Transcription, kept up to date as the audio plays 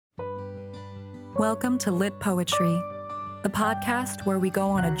Welcome to Litpoetry, the podcast where we go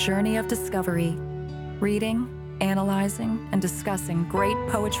on a journey of discovery, reading, analyzing, and discussing great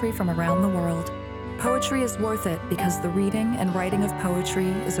poetry from around the world. Poetry is worth it because the reading and writing of poetry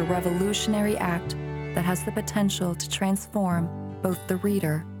is a revolutionary act that has the potential to transform both the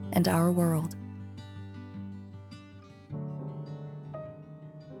reader and our world.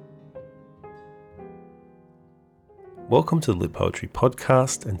 Welcome to the Litpoetry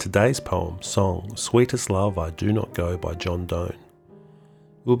podcast and today's poem, song, Sweetest Love I Do Not Go by Donne.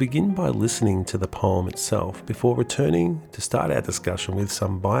 We'll begin by listening to the poem itself before returning to start our discussion with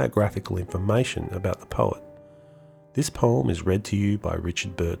some biographical information about the poet. This poem is read to you by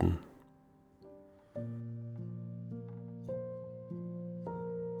Richard Burton.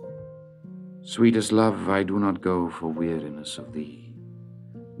 Sweetest love, I do not go for weariness of thee,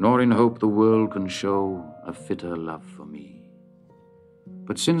 nor in hope the world can show a fitter love for me.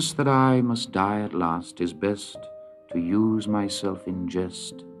 But since that I must die at last, 'tis best to use myself in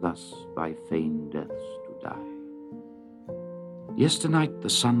jest, thus by feigned deaths to die. Yesternight the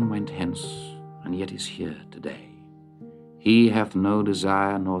sun went hence, and yet is here today. He hath no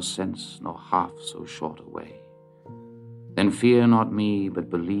desire nor sense, nor half so short a way. Then fear not me,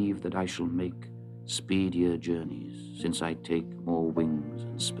 but believe that I shall make speedier journeys, since I take more wings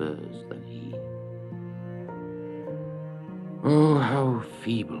and spurs than he. Oh, how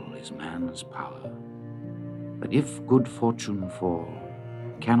feeble is man's power, that if good fortune fall,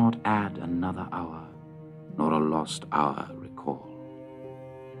 cannot add another hour, nor a lost hour recall.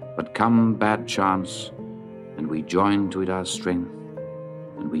 But come bad chance, and we join to it our strength,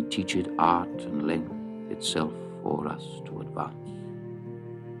 and we teach it art and length itself for us to advance.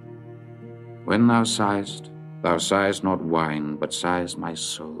 When thou sighest not wine, but sighest my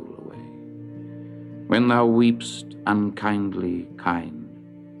soul away. When thou weepst unkindly kind,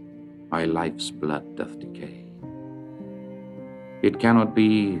 my life's blood doth decay. It cannot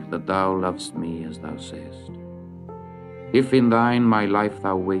be that thou lovest me as thou sayest. If in thine my life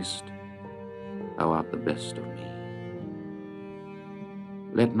thou waste, thou art the best of me.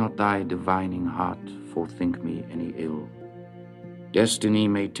 Let not thy divining heart forethink me any ill. Destiny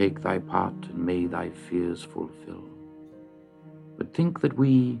may take thy part, and may thy fears fulfill. But think that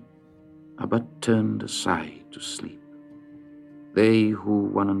we are but turned aside to sleep. They who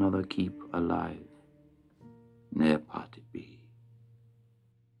one another keep alive, ne'er parted be.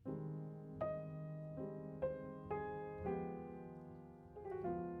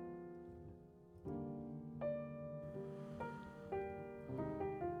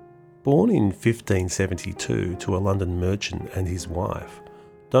 Born in 1572 to a London merchant and his wife,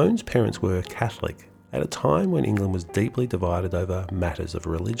 Donne's parents were Catholic at a time when England was deeply divided over matters of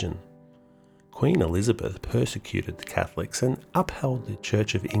religion. Queen Elizabeth persecuted the Catholics and upheld the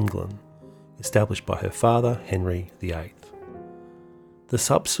Church of England, established by her father, Henry VIII. The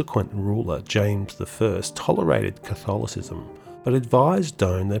subsequent ruler, James I, tolerated Catholicism, but advised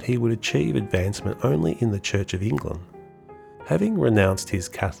Donne that he would achieve advancement only in the Church of England. Having renounced his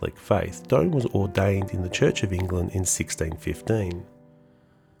Catholic faith, Donne was ordained in the Church of England in 1615.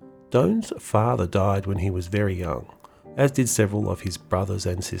 Donne's father died when he was very young, as did several of his brothers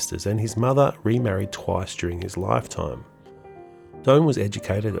and sisters, and his mother remarried twice during his lifetime. Donne was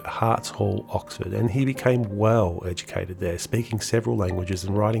educated at Harts Hall, Oxford, and he became well educated there, speaking several languages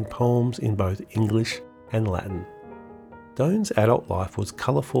and writing poems in both English and Latin. Donne's adult life was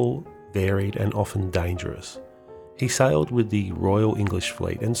colourful, varied, and often dangerous. He sailed with the Royal English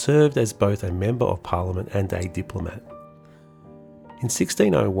Fleet and served as both a Member of Parliament and a diplomat. In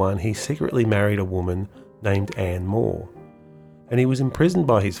 1601, he secretly married a woman named Anne More, and he was imprisoned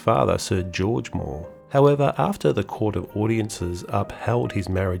by his father, Sir George More. However, after the Court of Audiences upheld his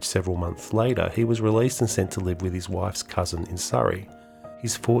marriage several months later, he was released and sent to live with his wife's cousin in Surrey,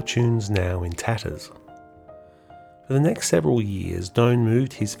 his fortunes now in tatters. For the next several years, Donne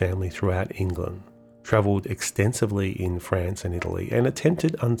moved his family throughout England, travelled extensively in France and Italy, and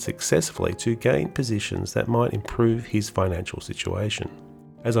attempted unsuccessfully to gain positions that might improve his financial situation.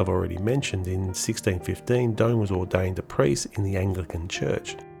 As I've already mentioned, in 1615, Donne was ordained a priest in the Anglican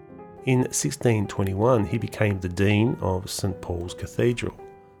Church. In 1621, he became the Dean of St. Paul's Cathedral,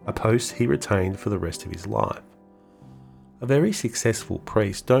 a post he retained for the rest of his life. A very successful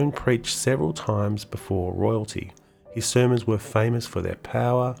priest, Donne preached several times before royalty. His sermons were famous for their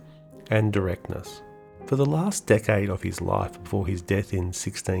power and directness. For the last decade of his life before his death in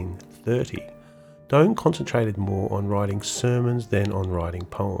 1630, Donne concentrated more on writing sermons than on writing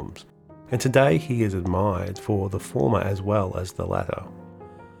poems, and today he is admired for the former as well as the latter.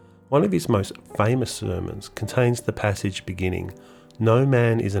 One of his most famous sermons contains the passage beginning, no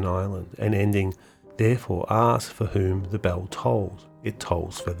man is an island, and ending, therefore ask for whom the bell tolls, it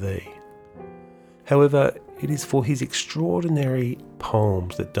tolls for thee. However, it is for his extraordinary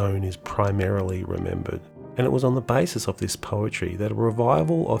poems that Donne is primarily remembered, and it was on the basis of this poetry that a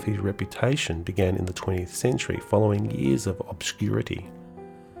revival of his reputation began in the 20th century following years of obscurity.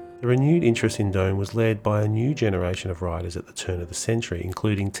 The renewed interest in Donne was led by a new generation of writers at the turn of the century,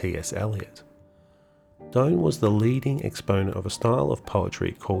 including T.S. Eliot. Donne was the leading exponent of a style of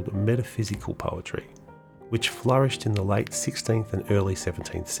poetry called metaphysical poetry, which flourished in the late 16th and early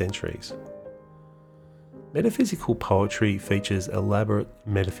 17th centuries. Metaphysical poetry features elaborate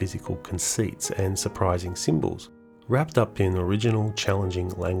metaphysical conceits and surprising symbols, wrapped up in original, challenging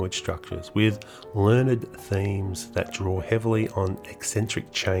language structures with learned themes that draw heavily on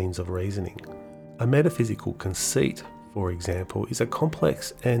eccentric chains of reasoning. A metaphysical conceit, for example, is a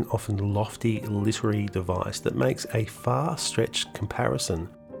complex and often lofty literary device that makes a far-stretched comparison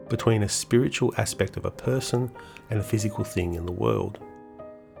between a spiritual aspect of a person and a physical thing in the world.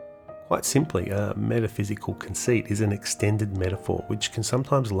 Quite simply, a metaphysical conceit is an extended metaphor which can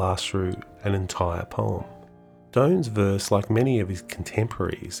sometimes last through an entire poem. Donne's verse, like many of his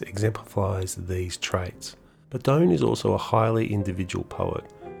contemporaries, exemplifies these traits, but Donne is also a highly individual poet,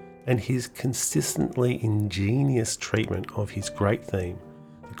 and his consistently ingenious treatment of his great theme,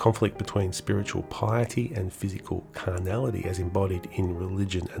 the conflict between spiritual piety and physical carnality as embodied in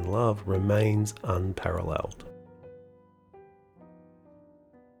religion and love, remains unparalleled.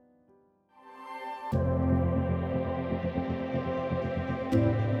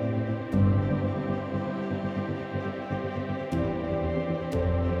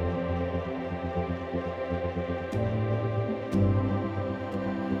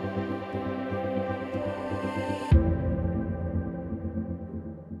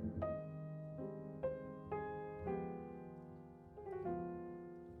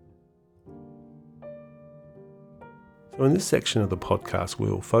 So in this section of the podcast,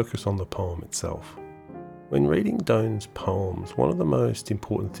 we'll focus on the poem itself. When reading Donne's poems, one of the most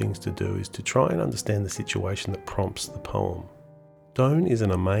important things to do is to try and understand the situation that prompts the poem. Donne is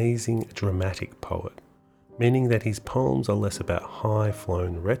an amazing dramatic poet, meaning that his poems are less about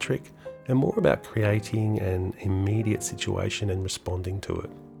high-flown rhetoric and more about creating an immediate situation and responding to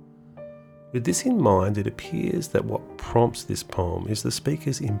it. With this in mind, it appears that what prompts this poem is the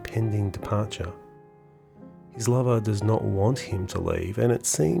speaker's impending departure. His lover does not want him to leave, and it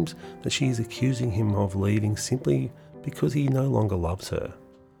seems that she is accusing him of leaving simply because he no longer loves her.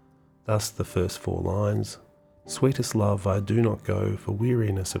 Thus the first four lines, "Sweetest love, I do not go for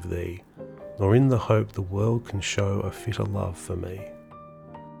weariness of thee, nor in the hope the world can show a fitter love for me."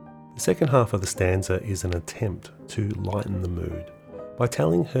 The second half of the stanza is an attempt to lighten the mood by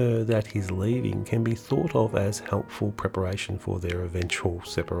telling her that his leaving can be thought of as helpful preparation for their eventual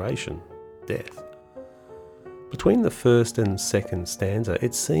separation, death. Between the first and second stanza,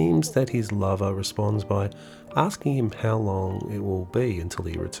 it seems that his lover responds by asking him how long it will be until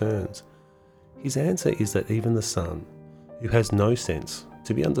he returns. His answer is that even the sun, who has no sense,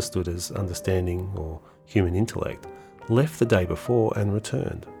 to be understood as understanding or human intellect, left the day before and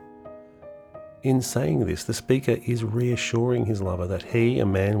returned. In saying this, the speaker is reassuring his lover that he, a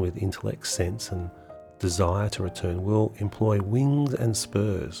man with intellect, sense and desire to return, will employ wings and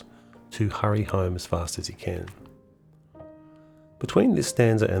spurs to hurry home as fast as he can. Between this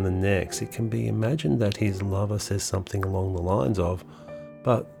stanza and the next, it can be imagined that his lover says something along the lines of,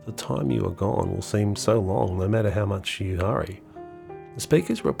 "But the time you are gone will seem so long no matter how much you hurry." The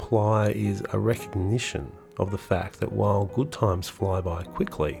speaker's reply is a recognition of the fact that while good times fly by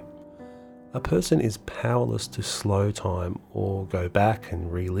quickly, a person is powerless to slow time or go back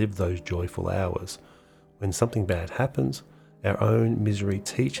and relive those joyful hours. When something bad happens, our own misery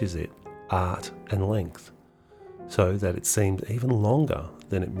teaches it art and length, so that it seems even longer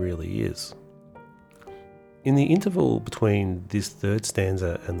than it really is. In the interval between this third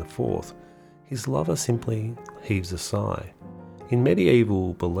stanza and the fourth, his lover simply heaves a sigh. In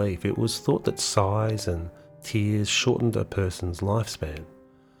medieval belief, it was thought that sighs and tears shortened a person's lifespan.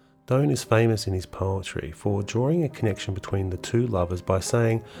 Donne is famous in his poetry for drawing a connection between the two lovers by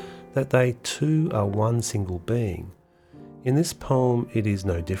saying that they too are one single being. In this poem, it is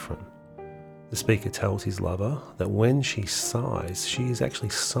no different. The speaker tells his lover that when she sighs, she is actually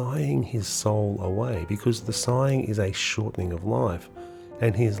sighing his soul away, because the sighing is a shortening of life,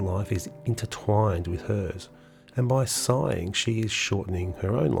 and his life is intertwined with hers, and by sighing she is shortening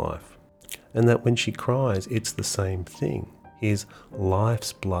her own life. And that when she cries, it's the same thing. His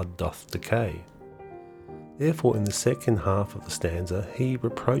life's blood doth decay. Therefore, in the second half of the stanza, he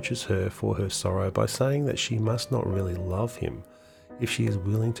reproaches her for her sorrow by saying that she must not really love him. if she is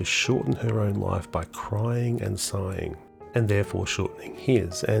willing to shorten her own life by crying and sighing, and therefore shortening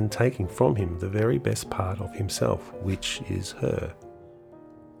his and taking from him the very best part of himself, which is her.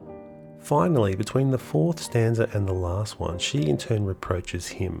 Finally, between the fourth stanza and the last one, she in turn reproaches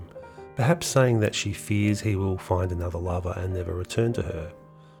him, perhaps saying that she fears he will find another lover and never return to her.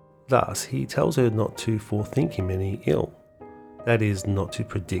 Thus, he tells her not to forethink him any ill, that is, not to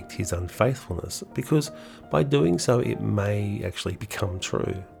predict his unfaithfulness, because by doing so it may actually become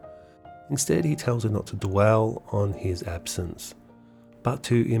true. Instead, he tells her not to dwell on his absence, but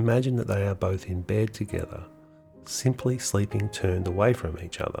to imagine that they are both in bed together, simply sleeping turned away from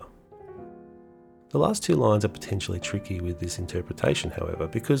each other. The last two lines are potentially tricky with this interpretation, however,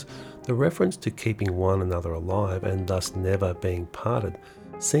 because the reference to keeping one another alive and thus never being parted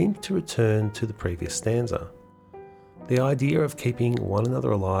seems to return to the previous stanza. The idea of keeping one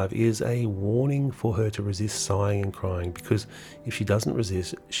another alive is a warning for her to resist sighing and crying, because if she doesn't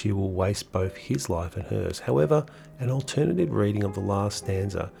resist, she will waste both his life and hers. However, an alternative reading of the last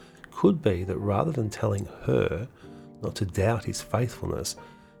stanza could be that rather than telling her not to doubt his faithfulness,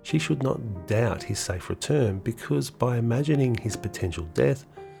 she should not doubt his safe return, because by imagining his potential death,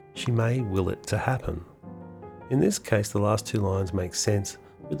 she may will it to happen. In this case, the last two lines make sense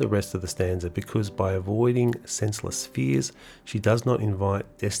with the rest of the stanza, because by avoiding senseless fears, she does not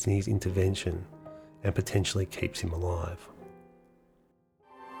invite destiny's intervention and potentially keeps him alive.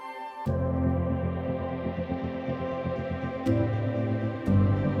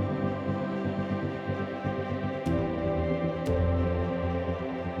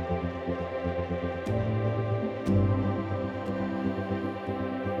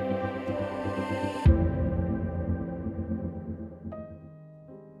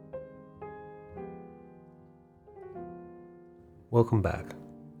 Welcome back.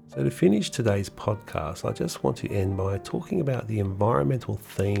 So to finish today's podcast, I just want to end by talking about the environmental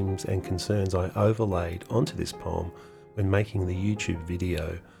themes and concerns I overlaid onto this poem when making the YouTube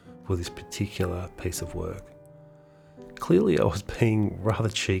video for this particular piece of work. Clearly I was being rather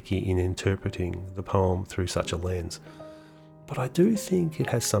cheeky in interpreting the poem through such a lens, but I do think it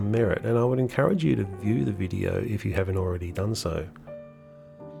has some merit, and I would encourage you to view the video if you haven't already done so.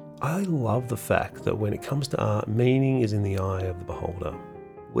 I love the fact that when it comes to art, meaning is in the eye of the beholder.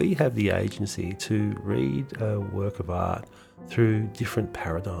 We have the agency to read a work of art through different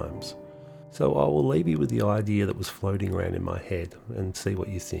paradigms. So I will leave you with the idea that was floating around in my head and see what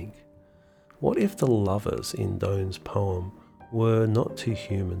you think. What if the lovers in Donne's poem were not two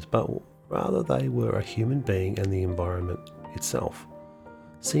humans, but rather they were a human being and the environment itself,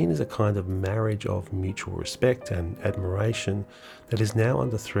 seen as a kind of marriage of mutual respect and admiration that is now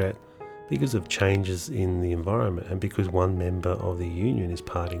under threat because of changes in the environment and because one member of the union is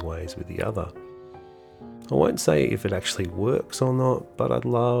parting ways with the other? I won't say if it actually works or not, but I'd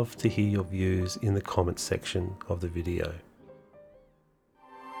love to hear your views in the comments section of the video.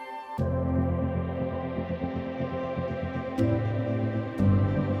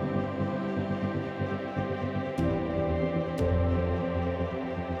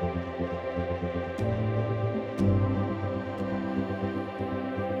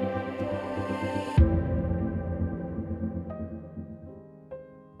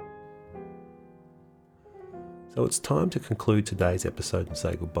 So it's time to conclude today's episode and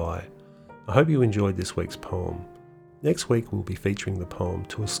say goodbye. I hope you enjoyed this week's poem. Next week we'll be featuring the poem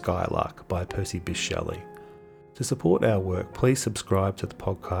To a Skylark by Percy Bysshe Shelley. To support our work, please subscribe to the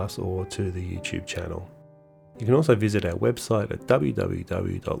podcast or to the YouTube channel. You can also visit our website at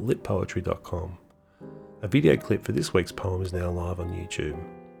www.litpoetry.com. A video clip for this week's poem is now live on YouTube.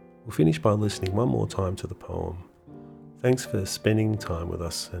 We'll finish by listening one more time to the poem. Thanks for spending time with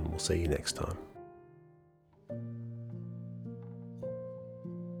us, and we'll see you next time.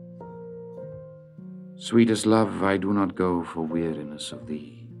 Sweetest love, I do not go for weariness of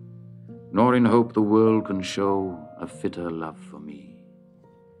thee, nor in hope the world can show a fitter love for me.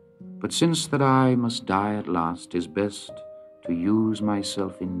 But since that I must die at last, 'tis best to use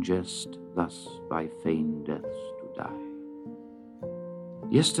myself in jest, thus by feigned deaths to die.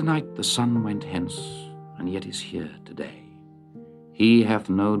 Yesternight the sun went hence, and yet is here today. He hath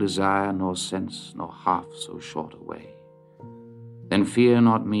no desire nor sense, nor half so short a way. Then fear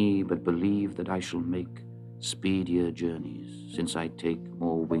not me, but believe that I shall make speedier journeys, since I take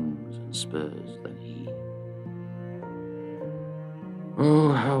more wings and spurs than he.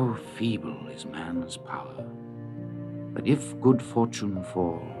 Oh, how feeble is man's power, that if good fortune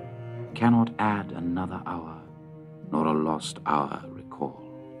fall, cannot add another hour, nor a lost hour recall.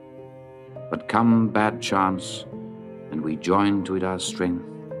 But come bad chance, and we join to it our strength,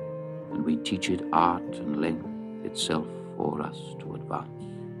 and we teach it art and length itself for us to advance.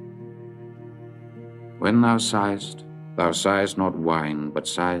 When thou sighest not wine, but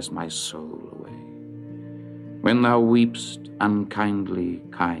sighest my soul away. When thou weepst unkindly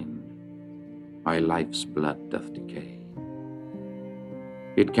kind, my life's blood doth decay.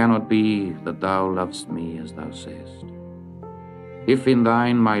 It cannot be that thou lovest me as thou sayest. If in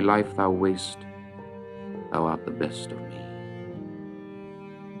thine my life thou waste, thou art the best of me.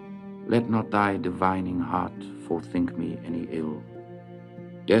 Let not thy divining heart forethink me any ill.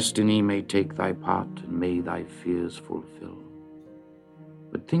 Destiny may take thy part, and may thy fears fulfill.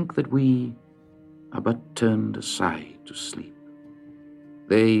 But think that we are but turned aside to sleep.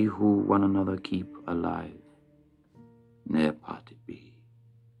 They who one another keep alive, ne'er parted be.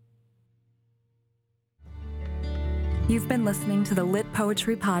 You've been listening to the Lit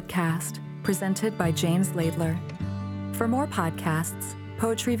Poetry Podcast, presented by James Laidler. For more podcasts,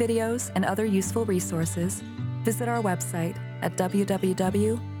 poetry videos, and other useful resources, visit our website at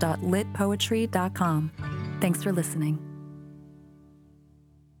www.litpoetry.com. Thanks for listening.